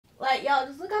Like, y'all,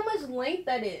 just look how much length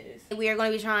that is. We are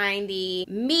going to be trying the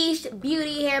Miche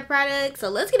beauty hair products. So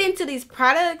let's get into these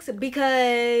products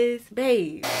because,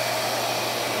 babe,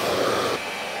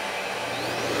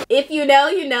 if you know,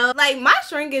 you know. Like, my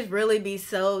shrinkage really be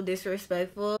so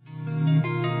disrespectful.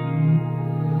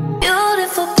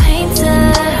 Beautiful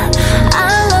painter,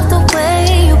 I love the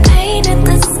way you painted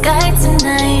the sky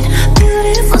tonight.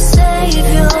 Beautiful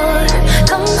savior,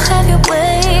 come have your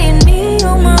way in me,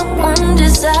 you're my one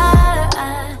desire.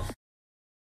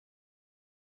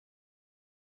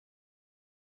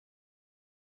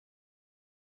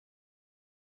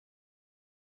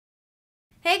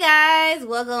 Hey guys,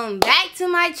 welcome back to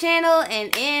my channel,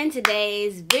 and in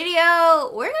today's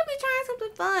video we're gonna be trying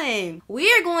something fun.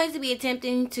 We are going to be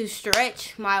attempting to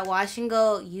stretch my wash and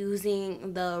go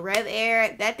using the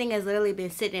RevAir. That thing has literally been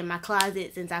sitting in my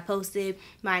closet since I posted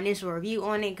my initial review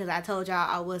on it because I told y'all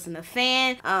I wasn't a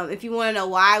fan. If you want to know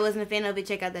why I wasn't a fan of it,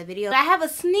 check out that video. But I have a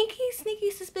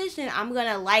sneaky suspicion I'm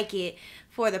gonna like it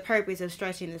for the purpose of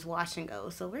stretching this wash and go,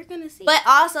 so we're gonna see. But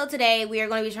also today we are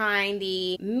going to be trying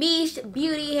the Miche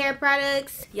beauty hair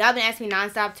products. Y'all been asking me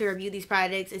nonstop to review these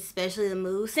products, especially the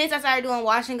mousse, since I started doing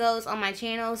wash and goes on my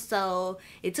channel. So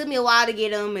it took me a while to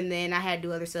get them, and then I had to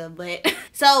do other stuff, but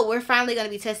so we're finally gonna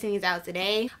be testing these out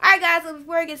today. All right guys, so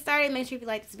before we get started, make sure if you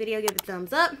like this video, give it a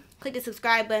thumbs up, click the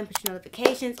subscribe button, put your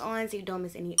notifications on so you don't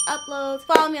miss any uploads.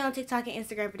 Follow me on TikTok and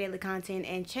Instagram for daily content,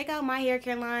 and check out my hair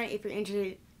care line if you're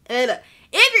interested. If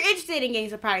you're interested in getting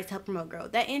some products to help promote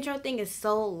growth. That intro thing is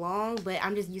so long, but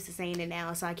I'm just used to saying it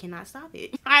now, so I cannot stop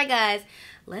it. Alright guys,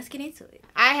 let's get into it.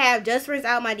 I have just rinsed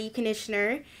out my deep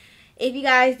conditioner. If you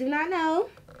guys do not know,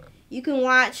 you can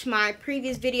watch my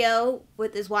previous video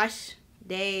with this wash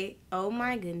day. Oh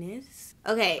my goodness.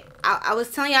 Okay, I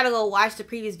was telling y'all to go watch the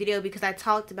previous video because I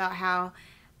talked about how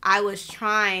I was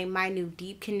trying my new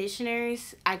deep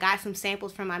conditioners. I got some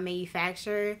samples from my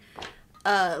manufacturer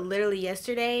literally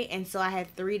yesterday, and so I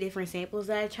had 3 different samples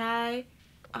that I tried.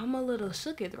 I'm a little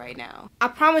shooketh right now. I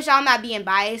promise y'all I'm not being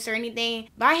biased or anything.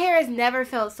 My hair has never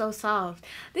felt so soft.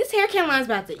 This hair care line's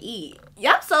about to eat.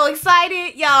 Y'all so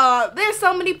excited, y'all. There's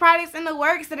so many products in the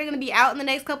works that are gonna be out in the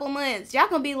next couple months. Y'all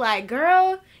gonna be like,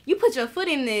 girl, you put your foot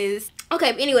in this.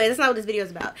 Okay, but anyway, that's not what this video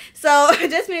is about. So I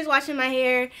just finished washing my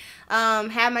hair,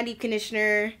 have my deep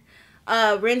conditioner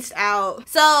rinsed out.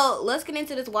 So let's get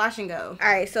into this wash and go.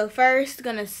 All right, so first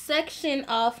gonna section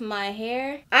off my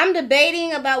hair. I'm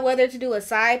debating about whether to do a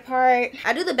side part.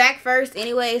 I do the back first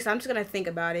anyway, so I'm just gonna think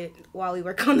about it while we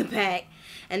work on the back,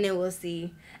 and then we'll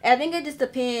see. I think it just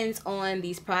depends on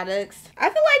these products. I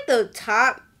feel like the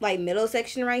top, like middle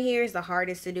section right here is the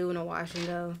hardest to do in a wash and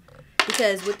go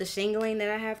because with the shingling that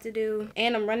I have to do,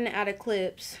 and I'm running out of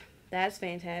clips. That's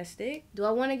fantastic. Do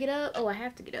I want to get up? Oh, I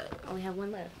have to get up. I only have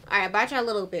one left. All right, but I try a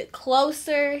little bit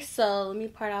closer. So let me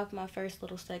part off my first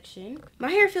little section.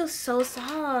 My hair feels so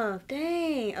soft.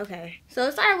 Dang. Okay. So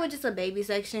it started with just a baby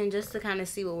section just to kind of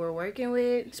see what we're working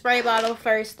with. Spray bottle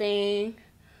first thing.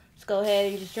 Let's go ahead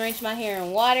and just drench my hair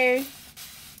in water.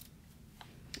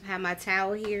 I have my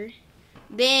towel here.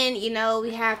 Then, you know,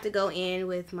 we have to go in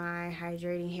with my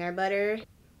hydrating hair butter,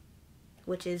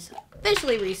 which is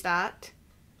officially restocked.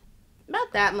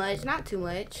 About that much, not too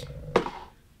much.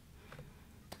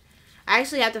 I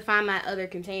actually have to find my other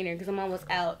container because I'm almost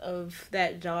out of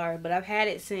that jar, but I've had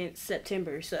it since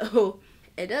September, so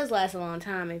it does last a long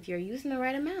time if you're using the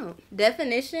right amount.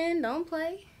 Definition, don't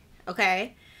play.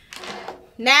 Okay,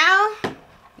 now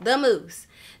the mousse.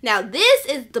 Now this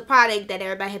is the product that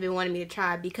everybody has been wanting me to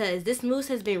try because this mousse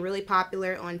has been really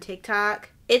popular on TikTok.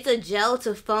 It's a gel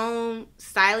to foam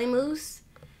styling mousse.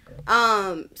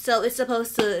 So it's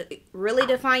supposed to really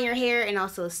define your hair and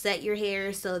also set your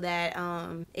hair so that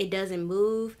it doesn't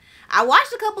move. I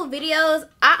watched a couple videos.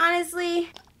 I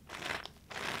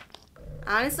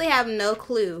honestly have no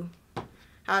clue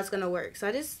how it's gonna work. So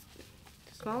I just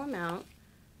small amount.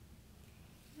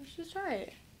 Let's just try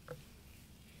it.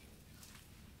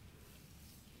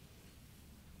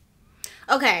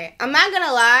 Okay, I'm not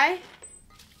gonna lie.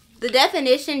 The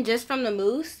definition just from the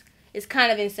mousse is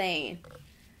kind of insane.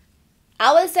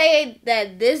 I would say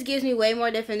that this gives me way more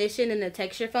definition than the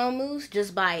texture foam mousse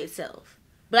just by itself.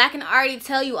 But I can already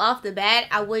tell you off the bat,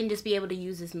 I wouldn't just be able to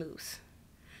use this mousse.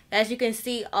 As you can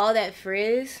see, all that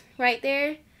frizz right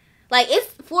there. Like,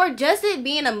 it's for just it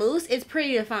being a mousse, it's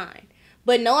pretty defined.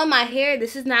 But knowing my hair,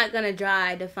 this is not going to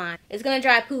dry defined. It's going to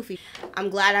dry poofy. I'm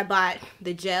glad I bought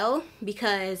the gel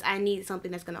because I need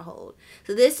something that's going to hold.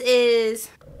 So this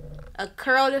is a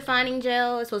curl defining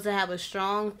gel. It's supposed to have a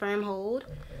strong, firm hold.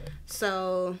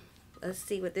 So let's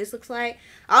see what this looks like.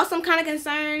 Also, I'm kind of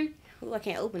concerned. Ooh, I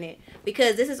can't open it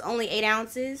because this is only 8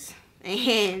 ounces.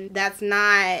 and that's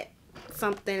not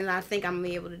something I think I'm gonna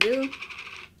be able to do.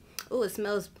 Oh, it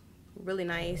smells really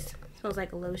nice. It smells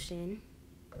like a lotion.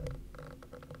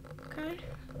 Okay.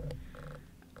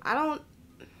 I don't...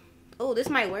 Oh, this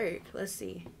might work. Let's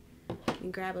see. Let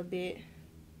me grab a bit.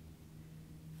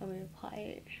 I'm gonna apply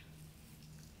it.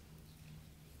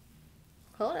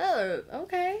 Hold up.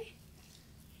 Okay.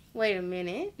 Wait a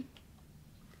minute.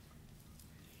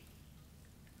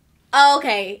 Oh,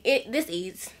 okay. This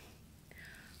eats.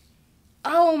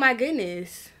 Oh my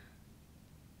goodness.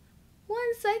 1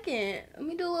 second. Let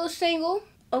me do a little shingle.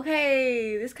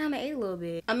 Okay, this kind of ate a little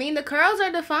bit. I mean, the curls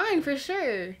are defined for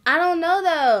sure. I don't know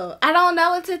though. I don't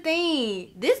know what to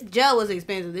think. This gel was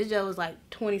expensive. This gel was like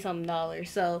 $20-something.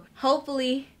 So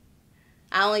hopefully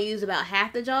I only use about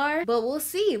half the jar, but we'll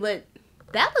see. But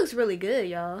that looks really good,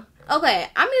 y'all. Okay,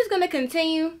 I'm just gonna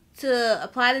continue to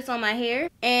apply this on my hair,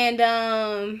 and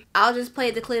I'll just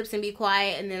play the clips and be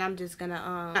quiet, and then I'm just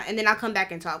gonna and then I'll come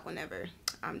back and talk whenever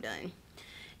I'm done.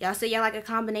 Y'all say y'all like a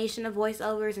combination of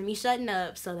voiceovers and me shutting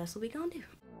up, so that's what we gonna do.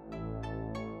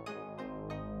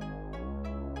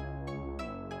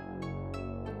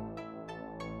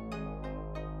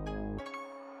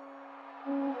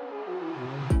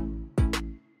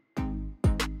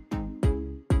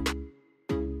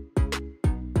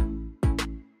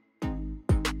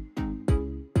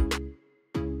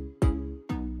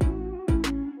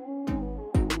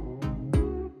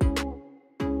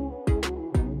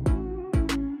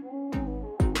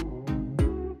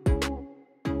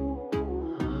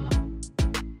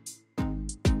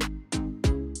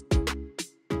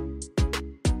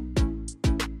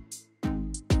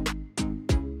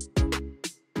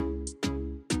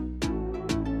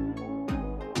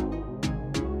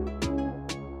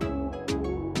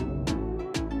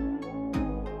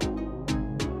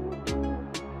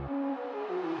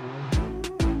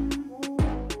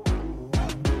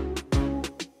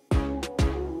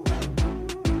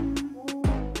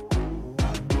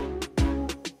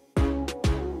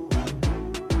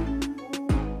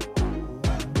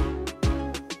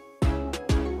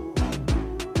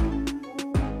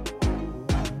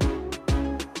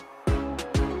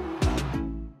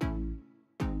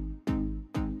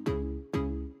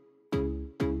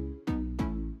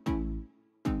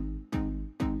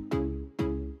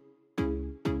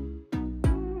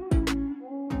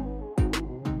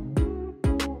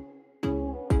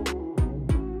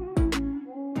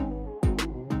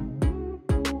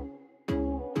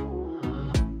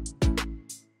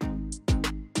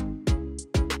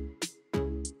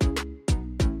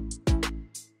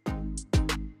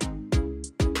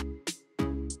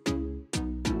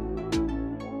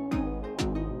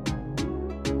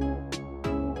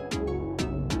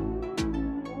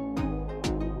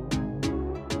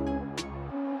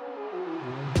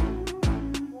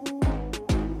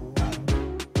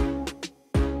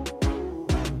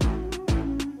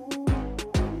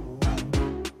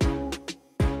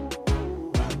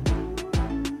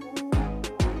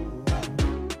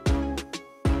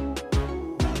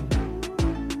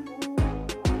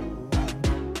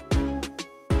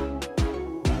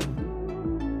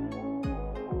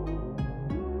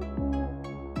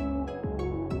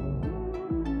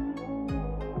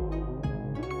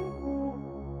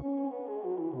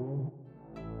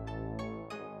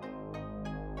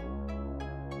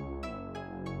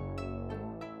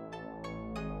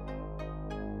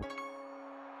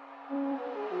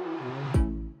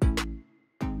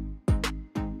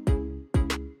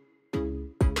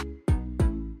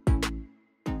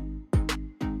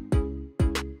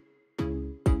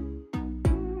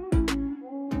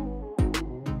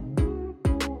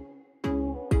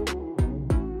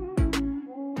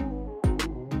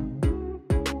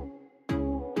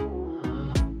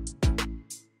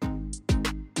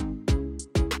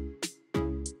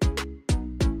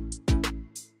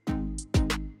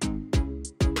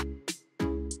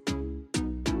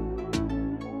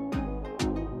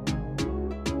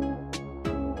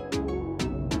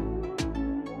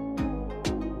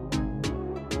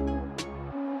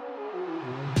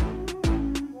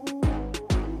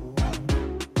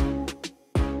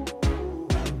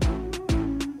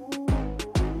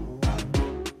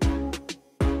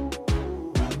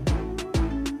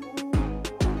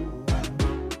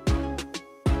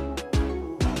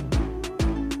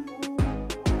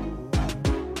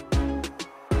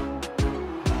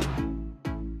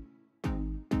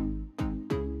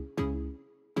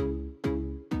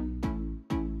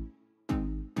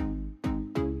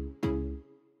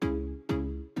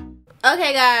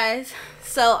 Okay guys,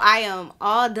 so I am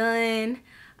all done.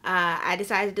 I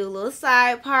decided to do a little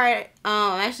side part.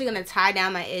 I'm actually going to tie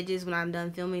down my edges when I'm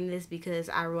done filming this because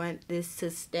I want this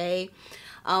to stay.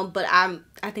 But I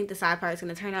think the side part is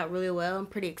going to turn out really well. I'm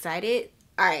pretty excited.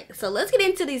 Alright, so let's get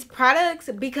into these products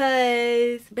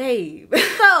because, babe.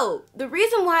 So, the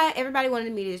reason why everybody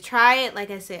wanted me to try it, like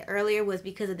I said earlier, was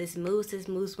because of this mousse. This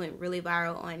mousse went really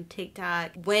viral on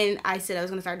TikTok. When I said I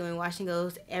was going to start doing wash and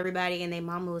goes, everybody and their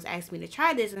mama was asking me to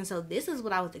try this. And so, this is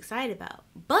what I was excited about.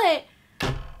 But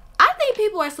I think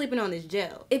people are sleeping on this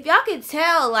gel. If y'all could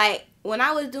tell, like, when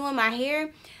I was doing my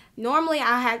hair, normally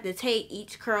I have to take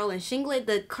each curl and shingle it.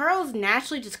 The curls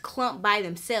naturally just clump by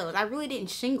themselves. I really didn't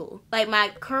shingle. Like, my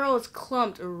curls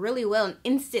clumped really well and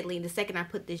instantly the second I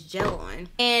put this gel on.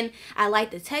 And I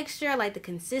like the texture. I like the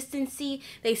consistency.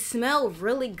 They smell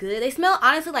really good. They smell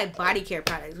honestly like body care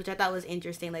products, which I thought was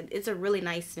interesting. Like, it's a really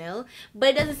nice smell, but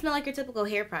it doesn't smell like your typical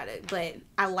hair product, but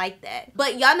I like that.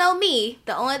 But y'all know me.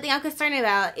 The only thing I'm concerned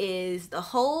about is the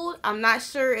hold. I'm not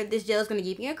sure if this gel is going to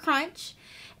give me a crunch.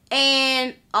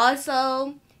 And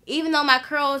also, even though my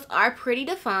curls are pretty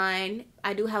defined,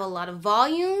 I do have a lot of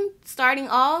volume starting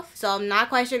off. So I'm not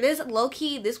quite sure. This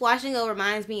low-key, this wash and go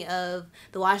reminds me of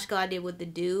the wash and go I did with the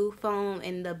Dew foam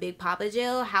and the Big Papa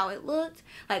gel, how it looked.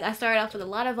 Like, I started off with a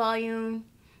lot of volume.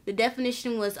 The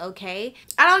definition was okay.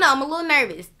 I don't know. I'm a little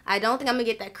nervous. I don't think I'm going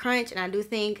to get that crunch, and I do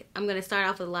think I'm going to start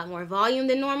off with a lot more volume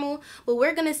than normal. But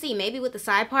we're going to see. Maybe with the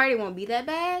side part, it won't be that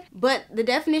bad. But the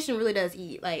definition really does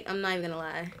eat. Like, I'm not even going to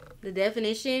lie. The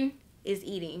definition is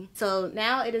eating. So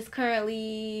now it is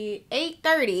currently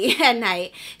 8:30 at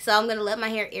night. So I'm going to let my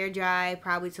hair air dry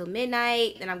probably till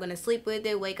midnight. Then I'm going to sleep with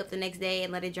it, wake up the next day,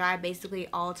 and let it dry basically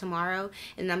all tomorrow.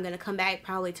 And then I'm going to come back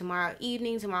probably tomorrow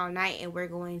evening, tomorrow night, and we're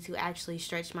going to actually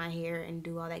stretch my hair and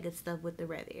do all that good stuff with the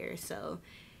RevAir. So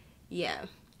yeah,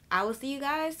 I will see you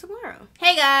guys tomorrow.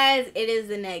 Hey guys, it is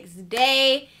the next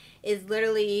day. It's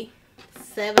literally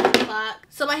 7 o'clock.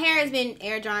 So my hair has been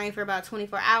air drying for about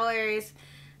 24 hours.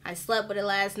 I slept with it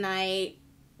last night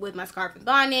with my scarf and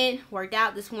bonnet. Worked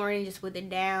out this morning just with it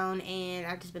down, and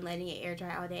I've just been letting it air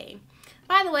dry all day.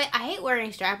 By the way, I hate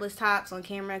wearing strapless tops on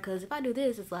camera because if I do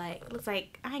this, it's like, it looks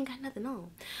like I ain't got nothing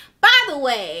on. By the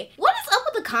way, what is up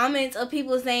with the comments of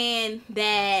people saying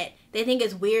that they think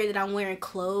it's weird that I'm wearing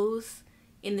clothes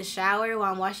in the shower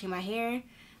while I'm washing my hair?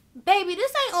 Baby,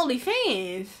 this ain't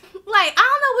OnlyFans. Like, I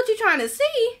don't know what you're trying to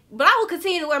see, but I will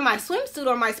continue to wear my swimsuit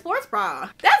or my sports bra.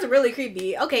 That's really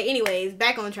creepy. Okay, anyways,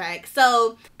 back on track.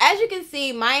 So, as you can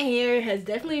see, my hair has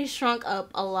definitely shrunk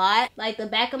up a lot. Like, the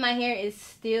back of my hair is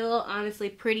still, honestly,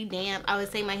 pretty damp. I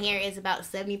would say my hair is about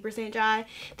 70% dry.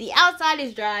 The outside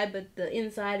is dry, but the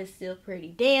inside is still pretty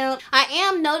damp. I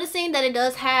am noticing that it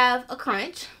does have a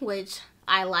crunch, which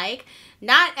I like.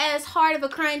 Not as hard of a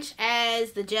crunch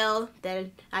as the gel that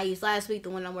I used last week, the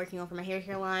one I'm working on for my hair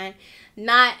care line.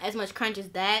 Not as much crunch as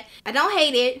that. I don't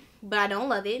hate it, but I don't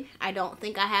love it. I don't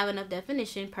think I have enough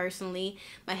definition personally.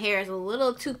 My hair is a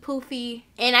little too poofy,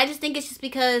 and I just think it's just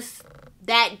because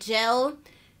that gel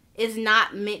is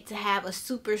not meant to have a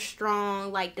super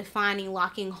strong, like, defining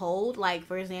locking hold. Like,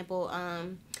 for example,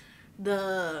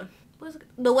 the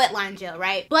wet line gel,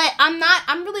 right? But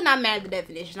I'm really not mad at the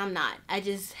definition. I'm not. I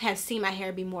just have seen my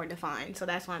hair be more defined, so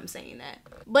that's why I'm saying that.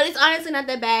 But it's honestly not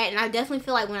that bad, and I definitely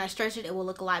feel like when I stretch it, it will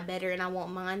look a lot better, and I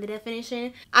won't mind the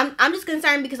definition. I'm just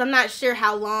concerned because I'm not sure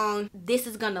how long this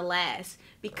is gonna last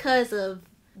because of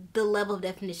the level of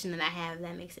definition that I have, if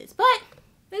that makes sense. But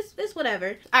it's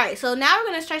whatever. Alright, so now we're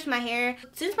going to stretch my hair.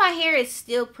 Since my hair is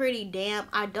still pretty damp,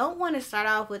 I don't want to start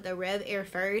off with the RevAir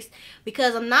first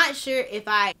because I'm not sure if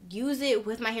I use it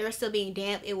with my hair still being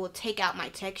damp, it will take out my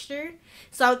texture.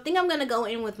 So I think I'm going to go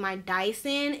in with my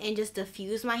Dyson and just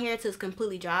diffuse my hair till it's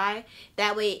completely dry.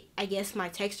 That way, I guess my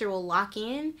texture will lock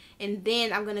in. And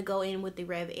then I'm going to go in with the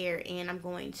RevAir and I'm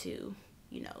going to,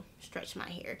 you know, stretch my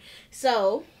hair.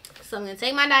 So I'm going to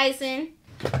take my Dyson,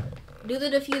 do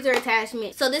the diffuser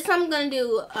attachment. So this time I'm going to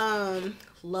do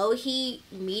low heat,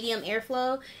 medium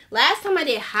airflow. Last time I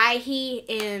did high heat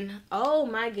and oh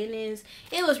my goodness,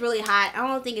 it was really hot. I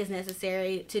don't think it's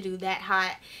necessary to do that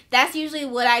hot. That's usually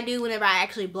what I do whenever I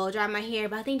actually blow dry my hair,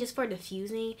 but I think just for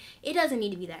diffusing, it doesn't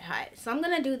need to be that hot. So I'm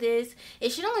going to do this. It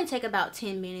should only take about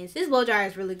 10 minutes. This blow dryer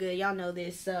is really good. Y'all know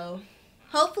this, so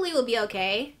hopefully it will be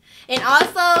okay. And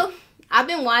also, I've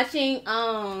been watching,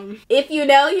 if you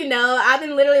know, you know. I've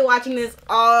been literally watching this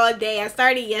all day. I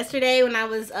started yesterday when I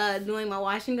was doing my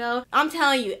wash and go. I'm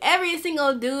telling you, every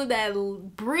single dude that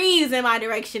breathes in my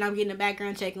direction, I'm getting a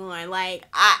background check on. Like,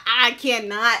 I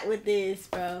cannot with this,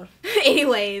 bro.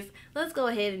 Anyways, let's go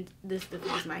ahead and just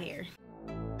diffuse my hair.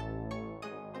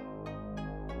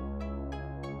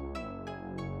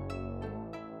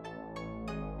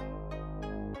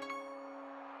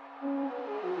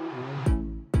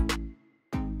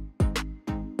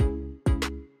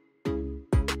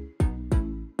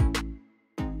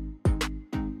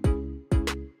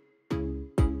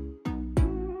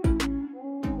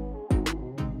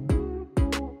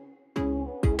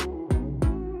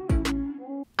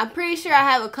 I'm pretty sure I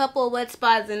have a couple of wet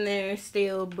spots in there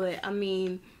still, but I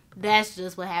mean, that's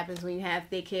just what happens when you have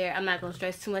thick hair. I'm not going to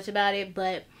stress too much about it,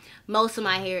 but most of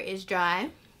my hair is dry.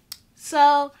 So,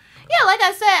 yeah, like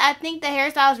I said, I think the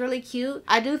hairstyle is really cute.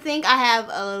 I do think I have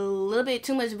a little bit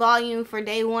too much volume for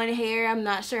day one hair. I'm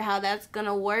not sure how that's going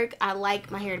to work. I like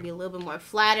my hair to be a little bit more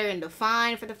flatter and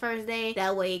defined for the first day.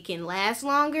 That way it can last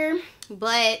longer.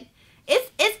 But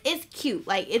it's cute.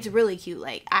 Like, it's really cute.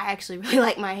 Like, I actually really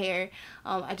like my hair.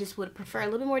 I just would prefer a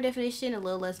little bit more definition, a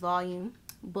little less volume.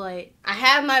 But I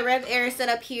have my RevAir set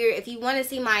up here. If you want to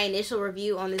see my initial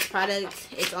review on this product,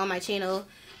 it's on my channel.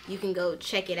 You can go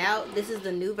check it out. This is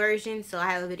the new version, so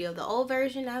I have a video of the old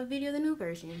version, I have a video of the new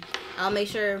version. I'll make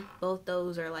sure both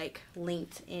those are like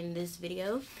linked in this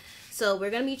video. So we're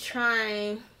gonna be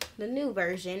trying the new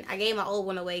version. I gave my old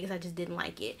one away because I just didn't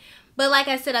like it. But like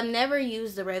I said, I've never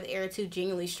used the RevAir to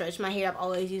genuinely stretch my hair. I've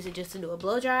always used it just to do a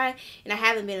blow dry, and I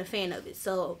haven't been a fan of it.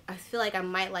 So I feel like I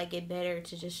might like it better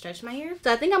to just stretch my hair.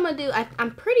 So I think I'm gonna do,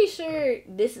 I'm pretty sure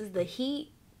this is the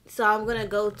heat. So I'm going to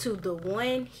go to the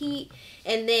 1 heat.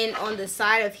 And then on the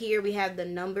side of here, we have the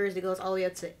numbers. It goes all the way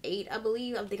up to 8, I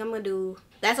believe. I think I'm going to do,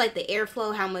 that's like the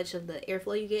airflow, how much of the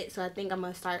airflow you get. So I think I'm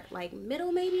going to start like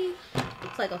middle maybe.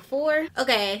 It's like a 4.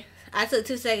 Okay. I took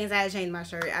 2 seconds. I had to change my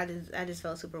shirt. I just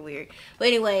felt super weird. But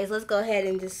anyways, let's go ahead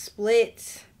and just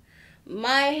split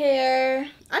my hair.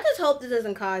 I just hope this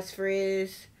doesn't cause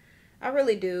frizz. I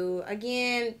really do.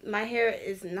 Again, my hair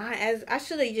is not as, I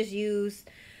should have just used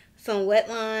some wet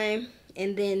lime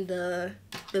and then the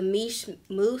Miche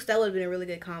mousse. That would have been a really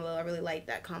good combo. I really like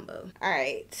that combo.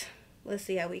 Alright, let's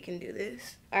see how we can do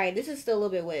this. Alright, this is still a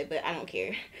little bit wet, but I don't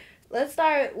care. Let's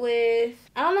start with,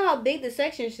 I don't know how big the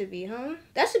section should be, huh?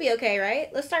 That should be okay,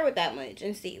 right? Let's start with that much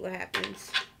and see what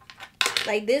happens.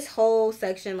 Like this whole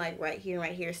section, like right here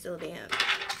is still damp.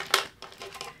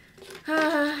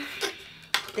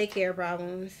 Thick hair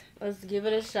problems. Let's give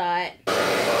it a shot.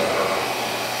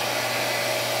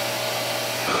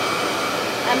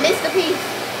 I missed a piece.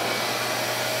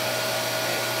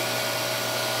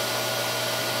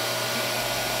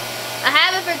 I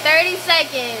have it for 30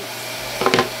 seconds.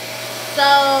 So,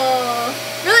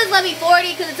 really it's let me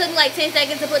 40 because it took me like 10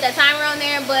 seconds to put that timer on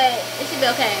there, but it should be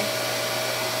okay.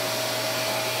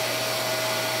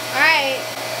 Alright.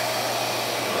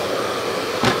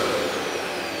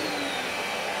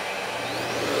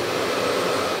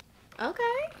 Okay.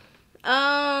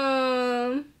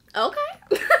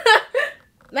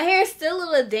 My hair is still a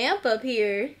little damp up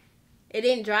here. It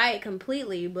didn't dry it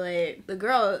completely, but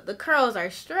the curls are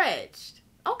stretched.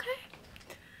 Okay.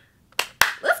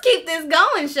 Let's keep this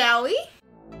going, shall we?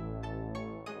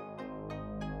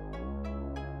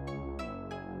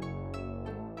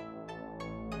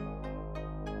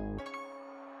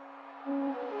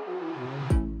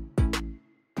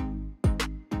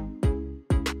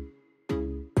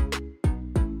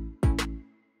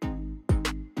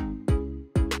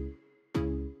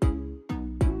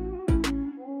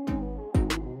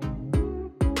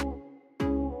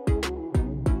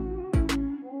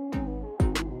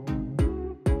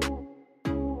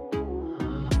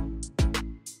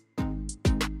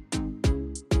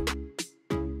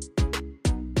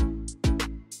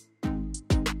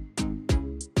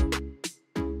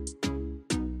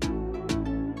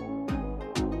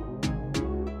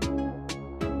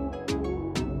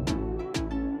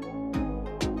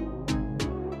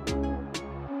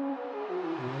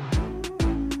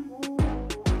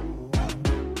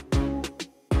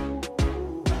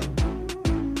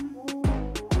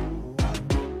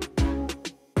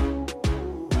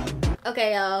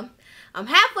 Okay, y'all, I'm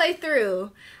halfway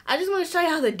through. I just want to show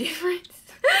y'all the difference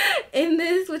in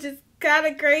this, which is kind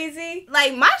of crazy.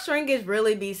 Like, my shrinkage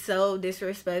really be so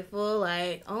disrespectful.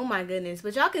 Like, oh my goodness.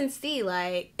 But y'all can see,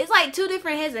 like, it's like 2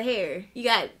 different heads of hair. You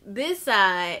got this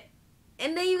side,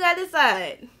 and then you got this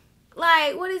side.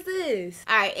 Like, what is this?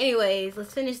 All right, anyways,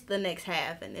 let's finish the next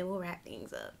half, and then we'll wrap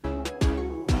things up.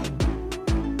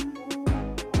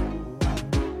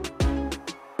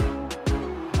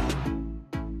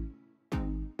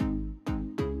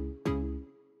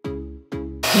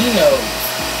 He knows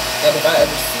that if I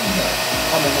ever see him,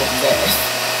 I'm gonna whoop his ass.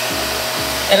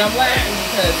 And I'm laughing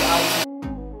because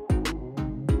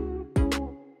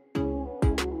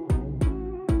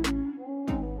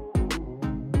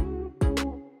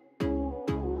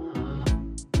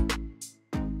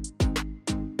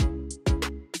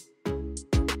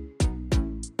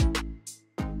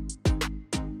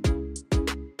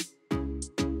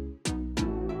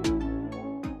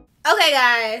Okay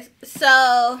guys,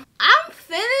 so I'm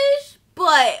finished,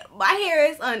 But my hair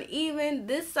is uneven.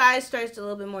 This side stretched a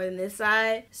little bit more than this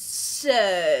side.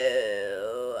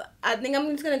 So I think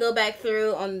I'm just going to go back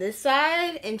through on this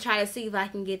side and try to see if I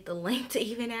can get the length to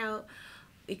even out.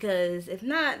 Because if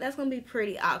not, that's going to be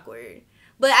pretty awkward.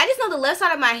 But I just know the left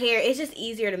side of my hair is just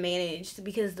easier to manage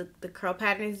because the curl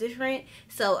pattern is different.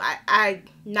 So I'm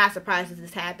not surprised if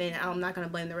this happened. I'm not going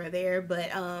to blame the RevAir. But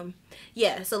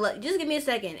yeah, so just give me a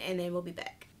second and then we'll be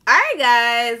back. Alright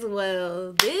guys,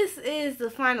 well, this is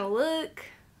the final look.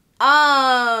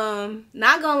 Not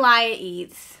gonna lie, it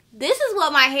eats. This is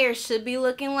what my hair should be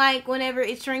looking like whenever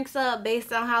it shrinks up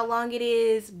based on how long it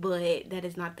is, but that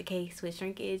is not the case with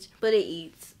shrinkage. But it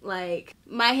eats. Like,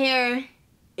 my hair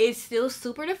is still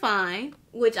super defined,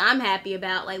 which I'm happy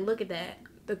about. Like, look at that.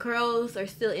 The curls are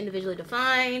still individually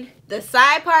defined. The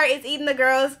side part is eating the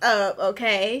girls up,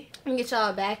 okay? Let me get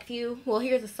y'all a back view. Well,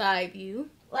 here's a side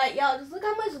view. Like, y'all, just look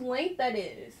how much length that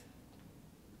is.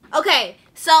 Okay,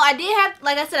 so I did have,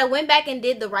 like I said, I went back and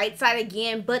did the right side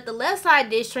again, but the left side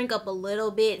did shrink up a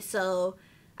little bit, so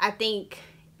I think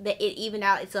that it evened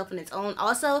out itself on its own.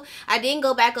 Also, I didn't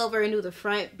go back over and do the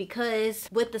front because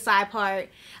with the side part,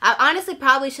 I honestly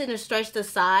probably shouldn't have stretched the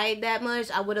side that much.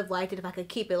 I would have liked it if I could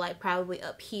keep it like probably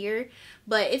up here,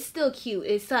 but it's still cute.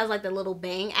 It still has like the little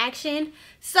bang action.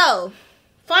 So,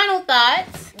 final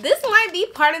thoughts. This might be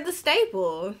part of the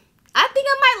staple. I think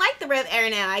I might like the RevAir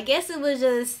now. I guess it was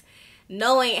just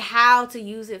knowing how to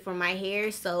use it for my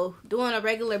hair. So doing a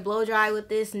regular blow dry with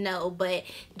this, no. But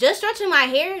just stretching my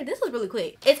hair, this was really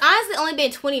quick. It's honestly only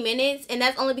been 20 minutes, and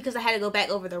that's only because I had to go back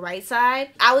over the right side.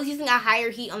 I was using a higher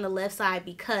heat on the left side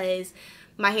because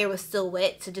my hair was still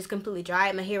wet to just completely dry.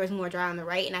 My hair was more dry on the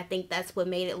right, and I think that's what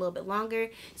made it a little bit longer.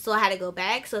 So I had to go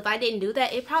back. So if I didn't do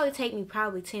that, it'd probably take me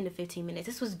 10 to 15 minutes.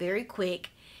 This was very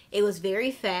quick. It was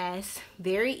very fast,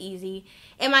 very easy,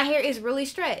 and my hair is really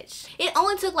stretched. It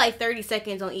only took like 30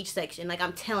 seconds on each section. Like,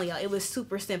 I'm telling y'all, it was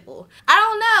super simple. I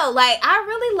don't know, like, I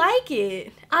really like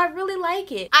it. I really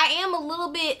like it. I am a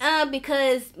little bit,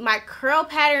 because my curl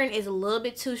pattern is a little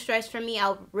bit too stretched for me.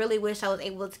 I really wish I was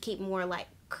able to keep more like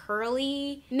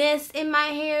curliness in my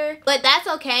hair, but that's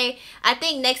okay. I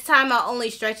think next time I'll only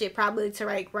stretch it probably to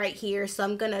like right here, so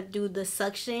I'm gonna do the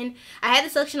suction. I had the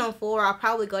suction on 4. I'll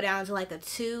probably go down to like a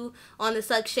 2 on the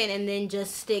suction and then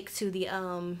just stick to the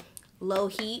low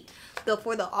heat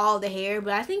for all the hair.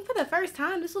 But I think for the first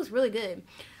time, this looks really good.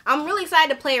 I'm really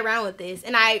excited to play around with this,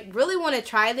 and I really want to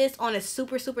try this on a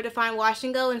super defined wash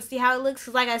and go and see how it looks,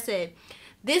 because like I said,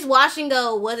 this wash and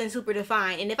go wasn't super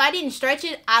defined, and if I didn't stretch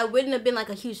it, I wouldn't have been like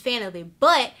a huge fan of it.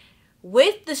 But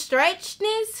with the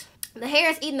stretchness, the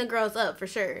hair is eating the girls up for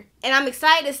sure. And I'm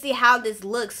excited to see how this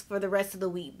looks for the rest of the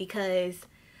week, because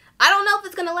I don't know if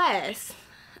it's gonna last.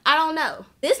 I don't know.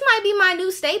 This might be my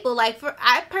new staple. Like,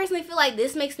 I personally feel like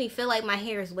this makes me feel like my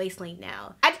hair is waist length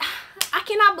now. I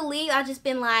cannot believe I've just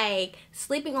been like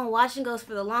sleeping on wash and goes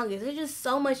for the longest. There's just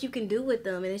so much you can do with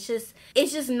them, and it's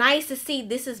just nice to see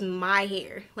this is my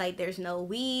hair. Like, there's no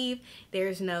weave,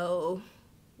 there's no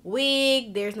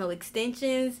wig, there's no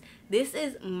extensions. This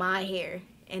is my hair,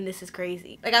 and this is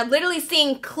crazy. Like, I've literally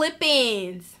seen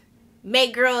clip-ins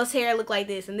make girls' hair look like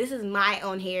this, and this is my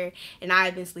own hair, and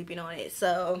I've been sleeping on it.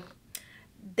 So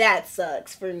that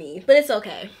sucks for me, but it's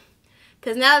okay.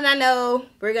 Because now that I know,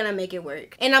 we're going to make it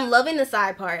work. And I'm loving the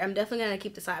side part. I'm definitely going to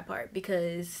keep the side part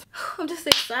because I'm just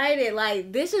excited.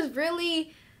 Like, this has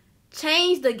really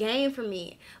changed the game for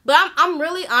me. But I'm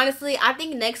really, honestly, I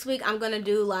think next week I'm going to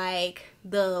do, like,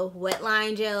 the wet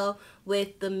line gel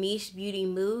with the Miche Beauty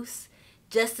Mousse,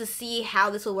 just to see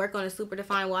how this will work on a super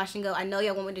defined wash and go. I know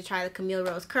y'all want me to try the Camille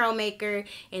Rose Curl Maker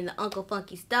and the Uncle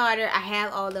Funky's Daughter. I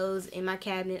have all those in my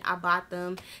cabinet. I bought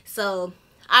them. So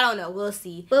I don't know, we'll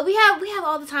see. But we have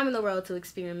all the time in the world to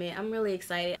experiment. I'm really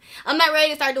excited. I'm not ready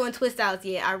to start doing twist outs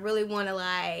yet. I really want to,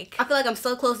 like, I feel like I'm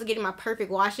so close to getting my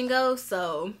perfect wash and go,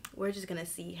 so we're just gonna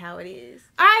see how it is.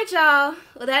 Alright, y'all,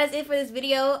 well, that is it for this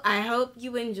video. I hope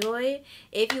you enjoyed.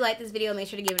 If you like this video, make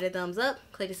sure to give it a thumbs up,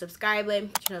 click the subscribe button,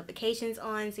 put your notifications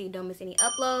on so you don't miss any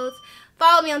uploads.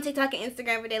 Follow me on TikTok and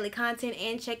Instagram for daily content,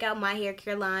 and check out my hair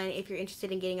care line if you're interested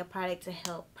in getting a product to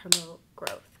help promote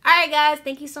growth. Alright guys,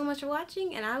 thank you so much for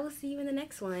watching, and I will see you in the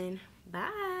next one.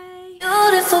 Bye.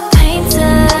 Beautiful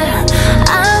painter.